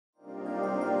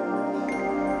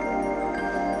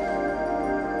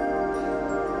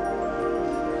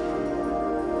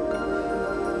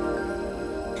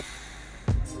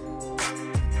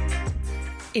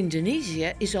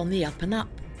Indonesia is on the up and up.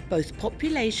 Both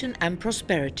population and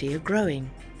prosperity are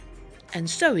growing. And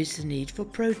so is the need for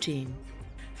protein.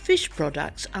 Fish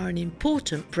products are an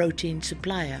important protein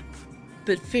supplier.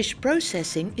 But fish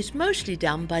processing is mostly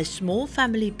done by small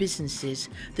family businesses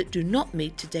that do not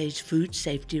meet today's food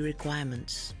safety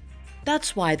requirements.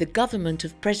 That's why the government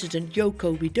of President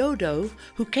Joko Widodo,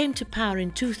 who came to power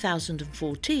in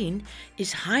 2014,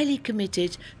 is highly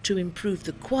committed to improve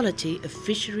the quality of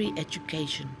fishery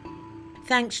education.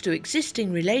 Thanks to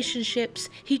existing relationships,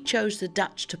 he chose the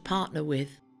Dutch to partner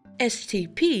with.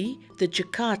 STP, the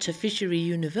Jakarta Fishery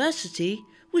University,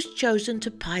 was chosen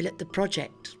to pilot the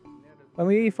project. When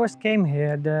we first came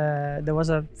here, there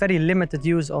was a very limited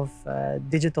use of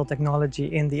digital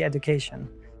technology in the education.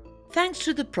 Thanks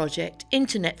to the project,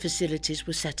 internet facilities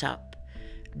were set up.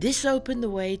 This opened the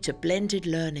way to blended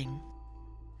learning.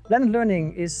 Blended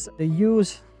learning is the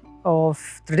use of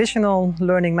traditional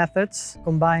learning methods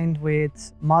combined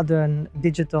with modern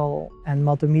digital and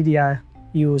multimedia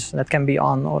use that can be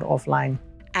on or offline.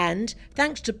 And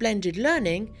thanks to blended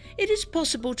learning, it is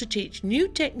possible to teach new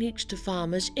techniques to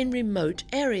farmers in remote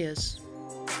areas.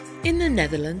 In the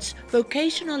Netherlands,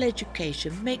 vocational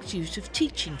education makes use of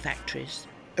teaching factories.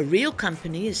 A real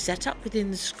company is set up within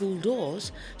the school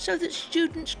doors so that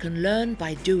students can learn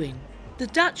by doing. The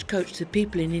Dutch coached the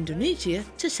people in Indonesia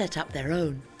to set up their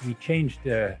own. We changed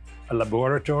a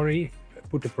laboratory,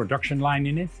 put a production line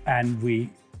in it, and we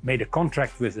made a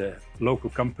contract with a local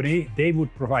company. They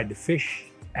would provide the fish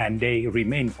and they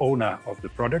remain owner of the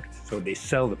product, so they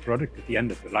sell the product at the end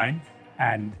of the line.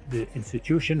 And the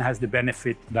institution has the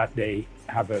benefit that they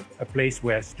have a place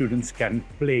where students can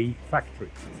play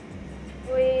factory.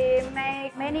 We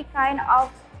make many kind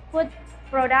of food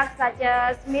products such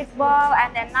as meatball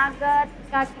and then nugget,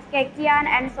 kakian,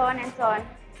 and so on and so on.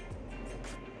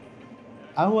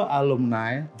 Our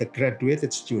alumni, the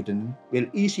graduated student, will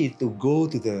easy to go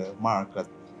to the market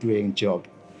doing job.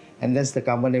 And then the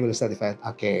company will certify,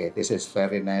 okay, this is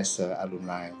very nice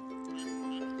alumni.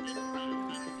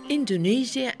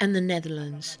 Indonesia and the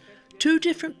Netherlands, two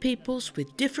different peoples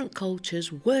with different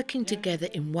cultures working together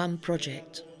in one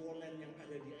project.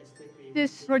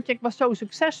 This project was so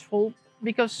successful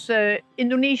because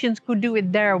Indonesians could do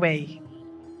it their way.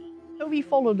 So we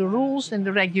follow the rules and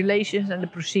the regulations and the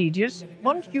procedures.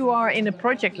 Once you are in a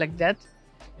project like that,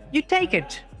 you take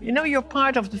it. You know, you're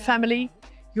part of the family.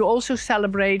 You also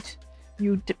celebrate.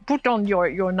 You put on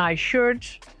your nice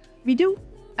shirt. We do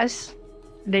as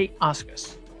they ask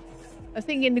us. I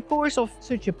think in the course of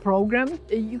such a program,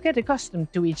 you get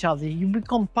accustomed to each other. You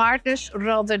become partners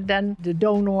rather than the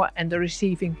donor and the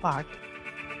receiving part.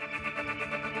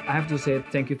 I have to say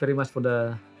thank you very much for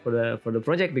the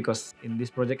project, because in this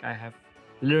project I have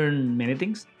learned many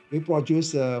things. We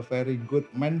produce a very good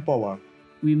manpower.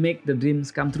 We make the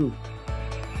dreams come true.